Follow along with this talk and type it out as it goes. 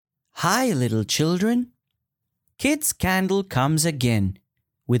Hi, little children. Kids Candle comes again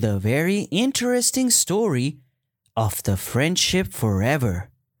with a very interesting story of the friendship forever.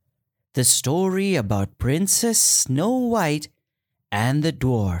 The story about Princess Snow White and the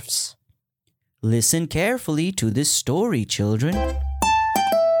dwarfs. Listen carefully to this story, children.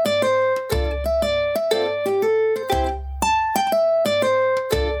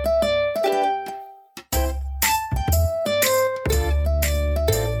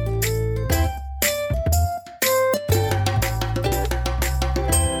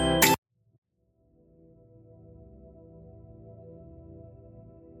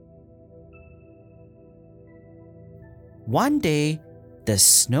 One day, the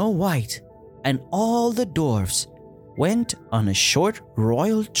Snow White and all the dwarfs went on a short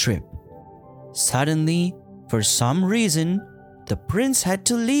royal trip. Suddenly, for some reason, the prince had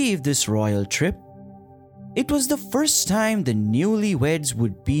to leave this royal trip. It was the first time the newlyweds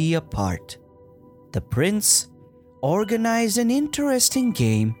would be apart. The prince organized an interesting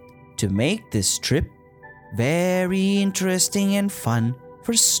game to make this trip very interesting and fun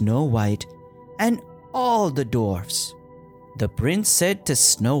for Snow White and all the dwarfs. The prince said to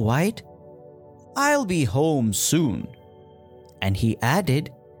Snow White, "I'll be home soon." And he added,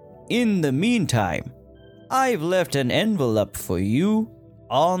 "In the meantime, I've left an envelope for you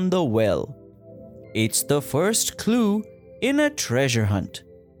on the well. It's the first clue in a treasure hunt.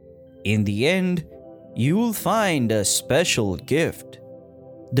 In the end, you'll find a special gift."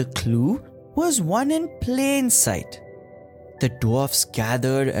 The clue was one in plain sight. The dwarfs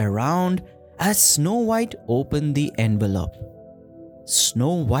gathered around as Snow White opened the envelope.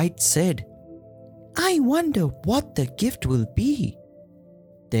 Snow White said, "I wonder what the gift will be."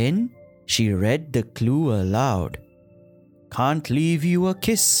 Then she read the clue aloud. "Can't leave you a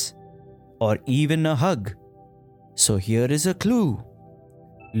kiss or even a hug. So here is a clue.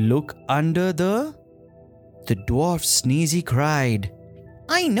 Look under the..." The dwarf Sneezy cried,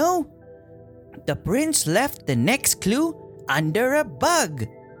 "I know! The prince left the next clue under a bug."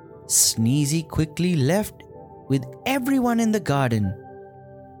 Sneezy quickly left with everyone in the garden.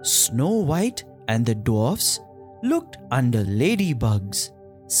 Snow White and the dwarfs looked under ladybugs,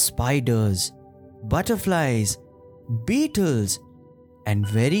 spiders, butterflies, beetles, and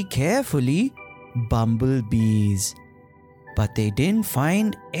very carefully bumblebees. But they didn't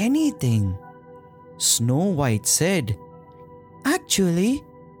find anything. Snow White said, "Actually,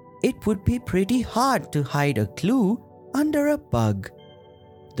 it would be pretty hard to hide a clue under a bug."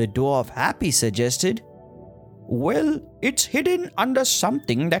 The dwarf Happy suggested, "Well, it's hidden under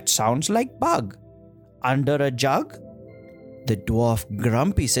something that sounds like bug. Under a jug?" The dwarf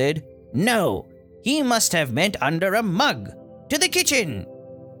Grumpy said, "No, he must have meant under a mug. To the kitchen!"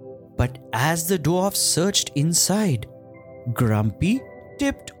 But as the dwarf searched inside, Grumpy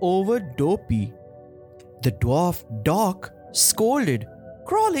tipped over Dopey. The dwarf Doc scolded,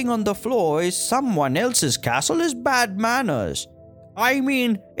 "Crawling on the floor is someone else's castle is bad manners. I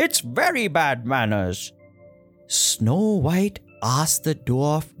mean, it's very bad manners." Snow White asked the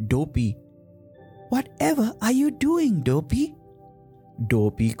dwarf Dopey, "Whatever are you doing, Dopey?"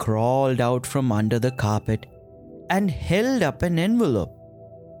 Dopey crawled out from under the carpet and held up an envelope.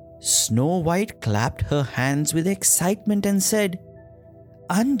 Snow White clapped her hands with excitement and said,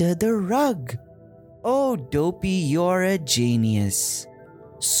 "Under the rug." "Oh, Dopey, you're a genius."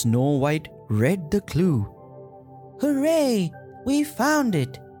 Snow White read the clue. "Hooray! We found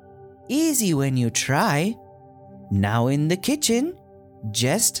it. Easy when you try. Now in the kitchen,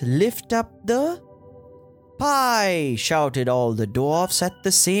 just lift up the..." "Pie!" shouted all the dwarfs at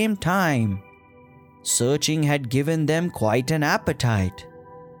the same time. Searching had given them quite an appetite.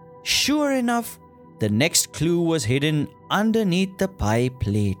 Sure enough, the next clue was hidden underneath the pie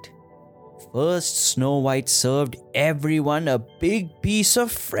plate. First, Snow White served everyone a big piece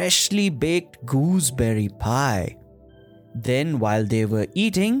of freshly baked gooseberry pie. Then, while they were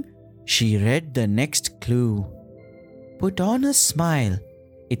eating, she read the next clue. "Put on a smile.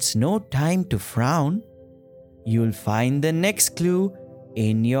 It's no time to frown. You'll find the next clue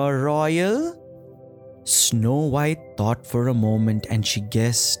in your royal..." Snow White thought for a moment and she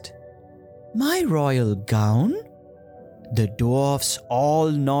guessed, "My royal gown?" The dwarfs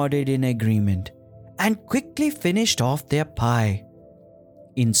all nodded in agreement and quickly finished off their pie.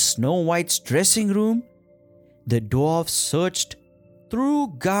 In Snow White's dressing room, the dwarfs searched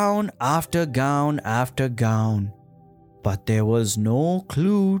through gown after gown after gown, but there was no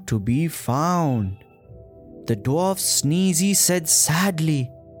clue to be found. The dwarf Sneezy said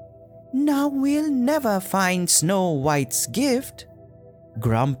sadly, "Now we'll never find Snow White's gift."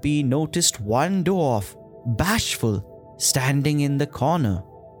 Grumpy noticed one dwarf, bashful, standing in the corner.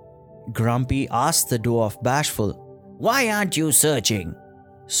 Grumpy asked the dwarf bashful. Why aren't you searching?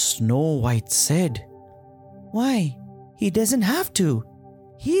 Snow White said, Why, he doesn't have to.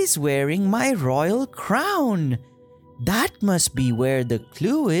 He's wearing my royal crown. That must be where the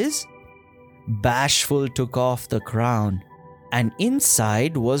clue is. Bashful took off the crown, and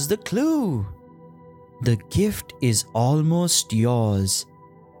inside was the clue. The gift is almost yours.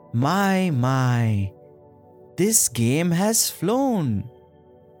 My. This game has flown.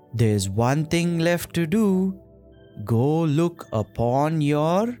 There's one thing left to do. Go look upon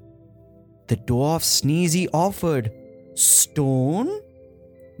your... The dwarf Sneezy offered. Stone?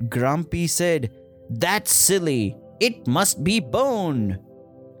 Grumpy said, That's silly. It must be bone.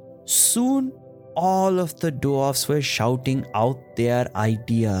 Soon, all of the dwarfs were shouting out their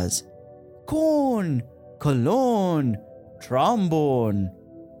ideas. Cone, cologne, trombone.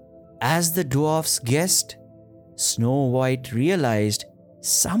 As the dwarfs guessed, Snow White realized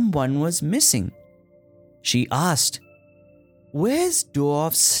someone was missing. She asked, Where's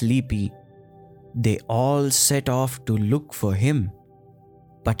Dwarf Sleepy? They all set off to look for him.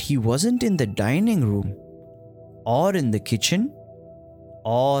 But he wasn't in the dining room, or in the kitchen,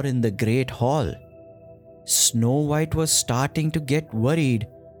 or in the great hall. Snow White was starting to get worried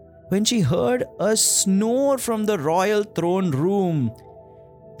when she heard a snore from the royal throne room.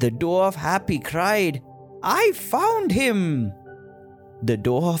 The dwarf Happy cried, I found him! The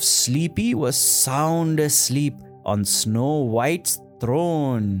dwarf Sleepy was sound asleep on Snow White's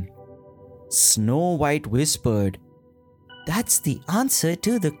throne. Snow White whispered, That's the answer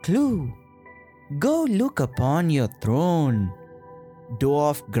to the clue. Go look upon your throne.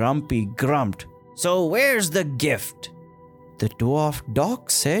 Dwarf Grumpy grumped, So where's the gift? The dwarf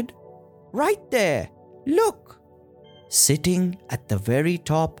Doc said, Right there, look. Sitting at the very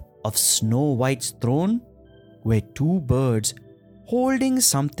top of Snow White's throne were two birds holding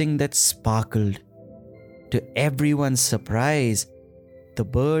something that sparkled. To everyone's surprise, the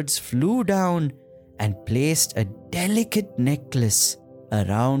birds flew down and placed a delicate necklace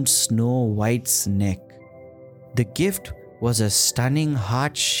around Snow White's neck. The gift was a stunning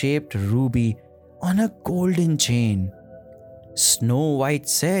heart-shaped ruby on a golden chain. Snow White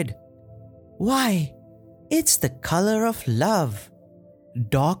said, Why, it's the color of love.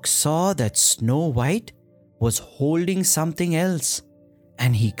 Doc saw that Snow White was holding something else,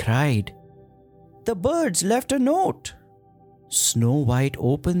 and he cried, The birds left a note. Snow White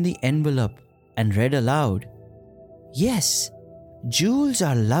opened the envelope and read aloud, Yes, jewels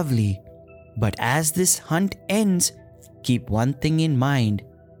are lovely, but as this hunt ends, keep one thing in mind.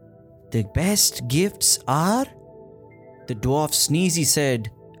 The best gifts are... The dwarf Sneezy said,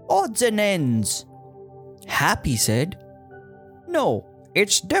 Odds and ends. Happy said, No,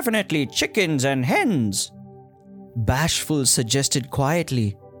 it's definitely chickens and hens. Bashful suggested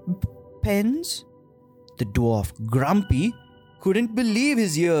quietly, Pens? The dwarf Grumpy couldn't believe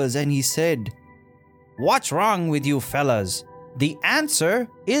his ears and he said, What's wrong with you fellas? The answer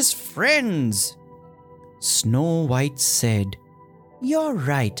is friends. Snow White said, You're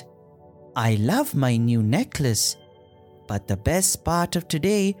right. I love my new necklace. But the best part of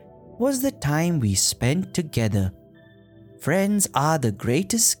today was the time we spent together. Friends are the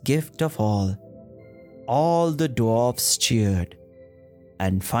greatest gift of all. All the dwarfs cheered.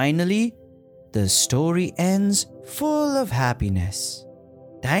 And finally, the story ends full of happiness.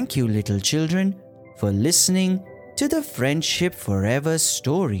 Thank you, little children, for listening to the Friendship Forever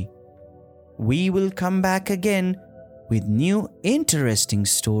story. We will come back again with new interesting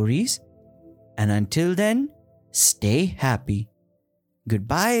stories. And until then, stay happy.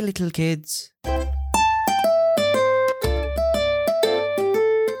 Goodbye, little kids.